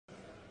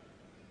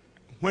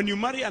When you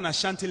marry an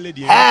Ashanti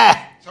lady,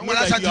 Ah. you know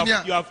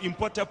that you have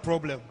imported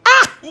problem.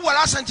 Who will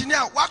ask engineer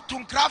what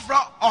to craft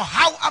or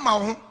how am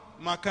I?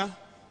 Maka,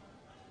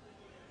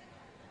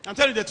 I'm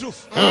telling you the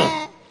truth.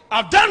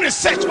 I've done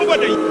research over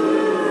the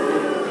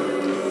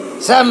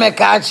years. Some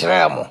catch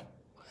remo.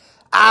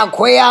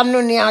 I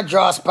no near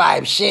Joss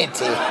pipe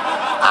shit.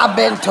 I've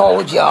been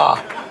told y'all.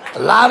 A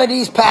lot of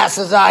these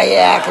pastors out here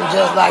acting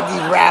just like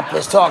these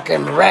rappers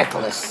talking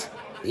reckless.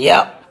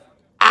 Yep.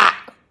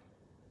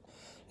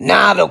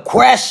 Now the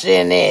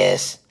question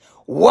is,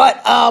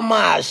 what are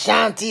my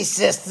Ashanti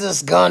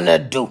sisters gonna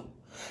do?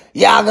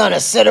 Y'all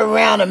gonna sit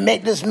around and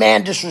make this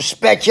man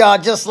disrespect y'all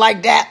just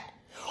like that?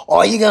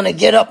 Or you gonna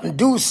get up and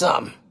do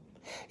something?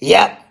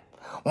 Yep.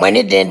 When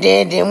you be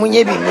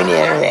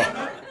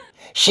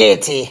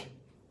shitty.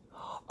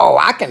 Oh,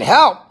 I can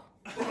help.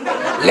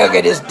 Look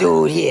at this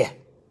dude here.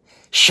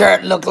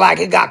 Shirt look like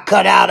it got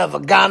cut out of a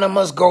Ghana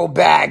Must Go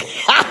bag.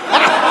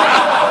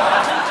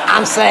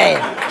 I'm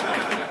saying.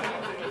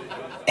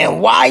 And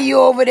why you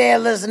over there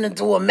listening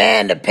to a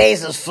man that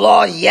paints his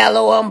floors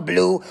yellow and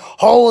blue,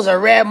 holds a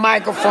red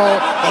microphone,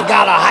 and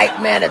got a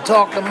hype man to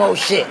talk the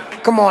most shit?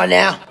 Come on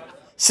now.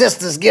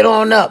 Sisters, get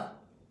on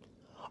up.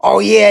 Oh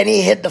yeah, and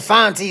he hit the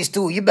Fonties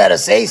too. You better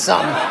say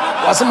something.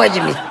 What's so much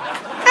of me?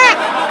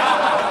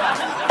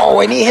 Oh,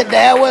 and he hit the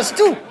Elwes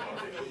too.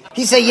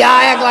 He said, y'all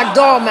act like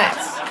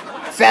doormats.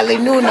 Feli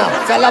Nuna,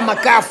 Fela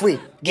McCaffrey,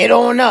 get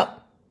on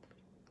up.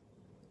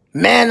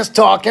 Man is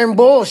talking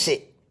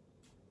bullshit.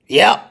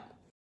 Yep.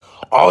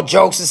 All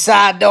jokes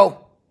aside though,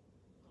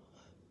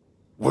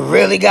 we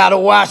really gotta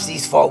watch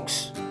these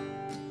folks.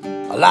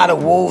 A lot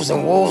of wolves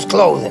in wolves'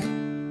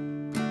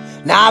 clothing.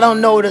 Now I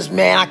don't know this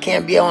man, I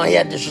can't be on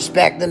here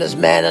disrespecting this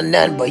man or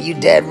nothing, but you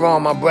dead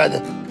wrong, my brother.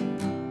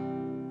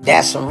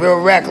 That's some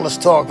real reckless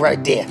talk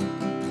right there.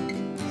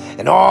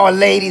 And all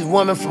ladies,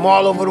 women from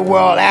all over the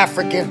world,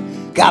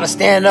 African, gotta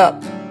stand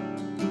up.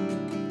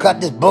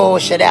 Cut this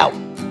bullshit out.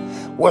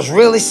 What's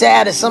really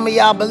sad is some of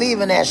y'all believe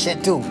in that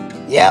shit too.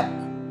 Yep.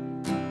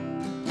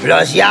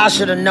 Plus, y'all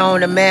should have known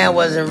the man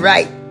wasn't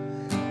right.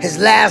 His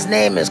last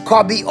name is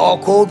Kobe or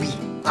Kobe.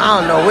 I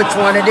don't know which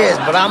one it is,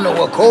 but I know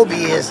what Kobe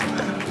is.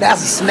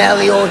 That's a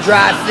smelly old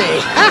dry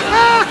fish.